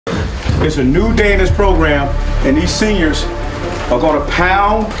It's a new day in this program, and these seniors are going to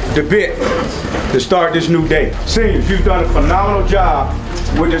pound the bit to start this new day. Seniors, you've done a phenomenal job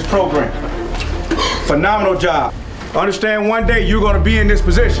with this program. Phenomenal job. Understand one day you're going to be in this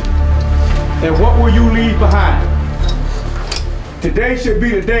position. And what will you leave behind? Today should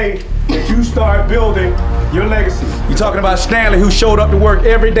be the day that you start building your legacy. You're talking about Stanley, who showed up to work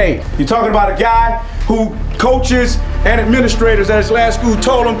every day. You're talking about a guy who coaches and administrators at his last school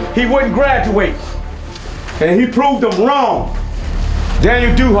told him he wouldn't graduate. And he proved them wrong.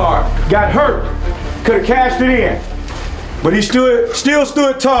 Daniel Duhart got hurt, could have cashed it in. But he still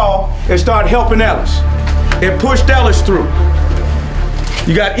stood tall and started helping Ellis. And pushed Ellis through.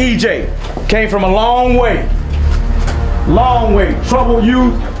 You got EJ, came from a long way. Long way, troubled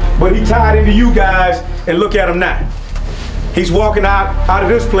youth, but he tied into you guys, and look at him now. He's walking out of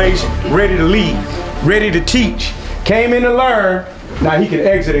this place ready to lead, ready to teach. Came in to learn, now he can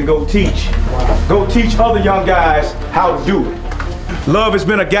exit and go teach. Go teach other young guys how to do it. Love has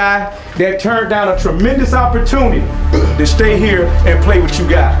been a guy that turned down a tremendous opportunity to stay here and play with you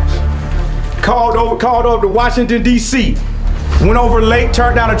guys. Called over to Washington, D.C. Went over late,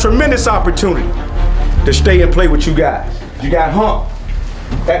 turned down a tremendous opportunity to stay and play with you guys. You got Hump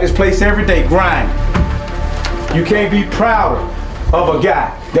at this place every day, grinding. You can't be prouder of a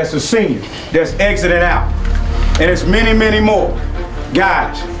guy that's a senior, that's exiting out. And there's many, many more.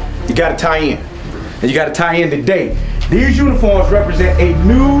 Guys, you gotta tie in. And you gotta tie in today. These uniforms represent a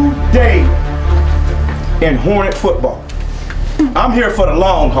new day in Hornet football. I'm here for the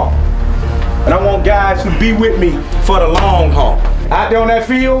long haul. And I want guys to be with me for the long haul. Out there on that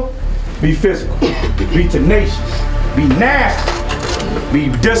field, be physical, be tenacious, be nasty, be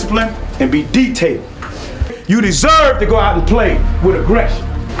disciplined, and be detailed. You deserve to go out and play with aggression.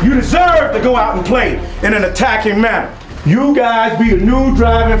 You deserve to go out and play in an attacking manner. You guys be the new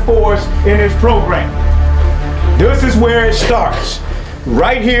driving force in this program. This is where it starts,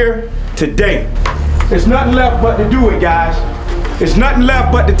 right here, today. There's nothing left but to do it, guys. There's nothing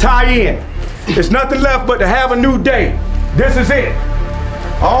left but to tie in. There's nothing left but to have a new day. This is it.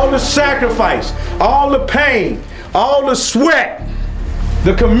 All the sacrifice, all the pain, all the sweat,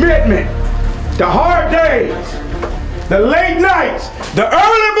 the commitment, the hard days, the late nights, the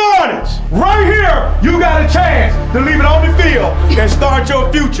early mornings, right here, you got a chance to leave it on the field and start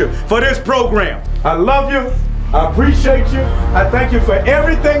your future for this program. I love you. I appreciate you. I thank you for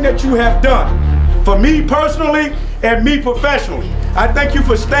everything that you have done. For me personally and me professionally. I thank you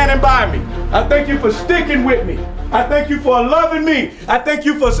for standing by me. I thank you for sticking with me. I thank you for loving me. I thank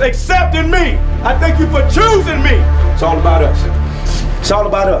you for accepting me. I thank you for choosing me. It's all about us. It's all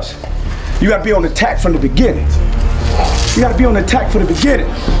about us. You gotta be on attack from the beginning. You gotta be on attack from the beginning.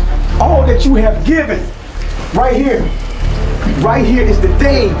 All that you have given, right here is the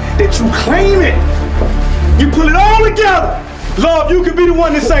day that you claim it. You put it all together. Love, you can be the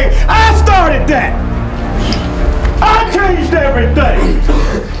one to say, I started that. I changed everything.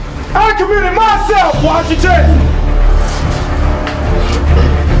 I committed myself, Washington.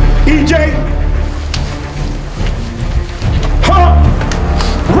 EJ, Hump,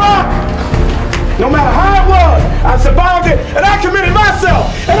 Rock, no matter how it was, I survived it and I committed myself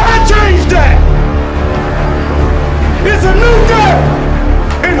and I changed that. It's a new day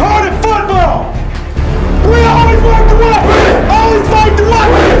in Hornet football. We always work to what? Always fight to what?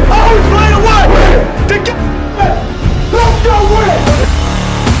 Always play to what? To get let's go win!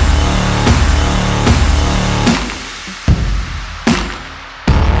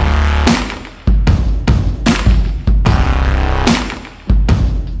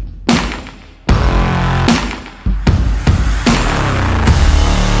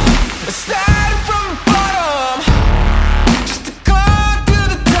 Started from the bottom, just to climb.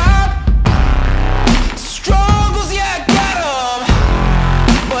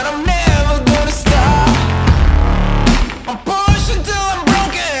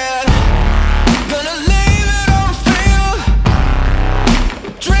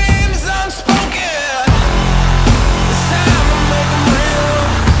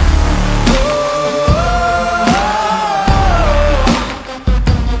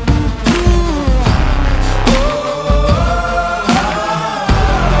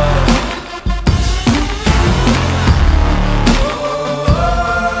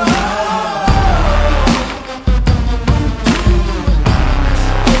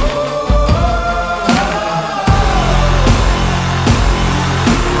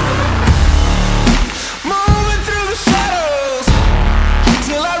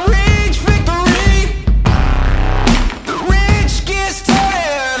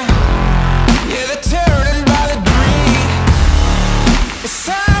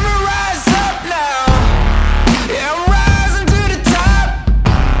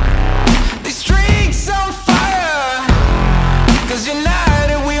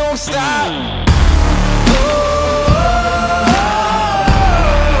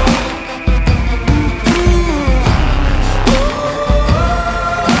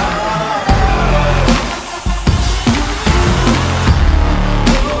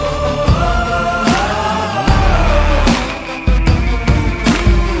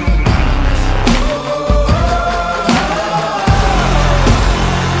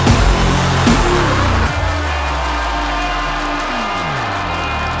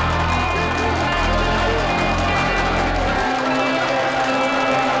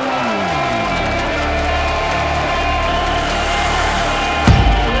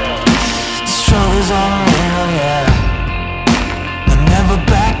 unreal, yeah. I'll never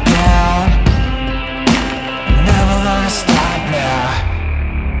back down. I'm never gonna stop now.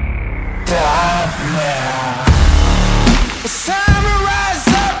 Stop now.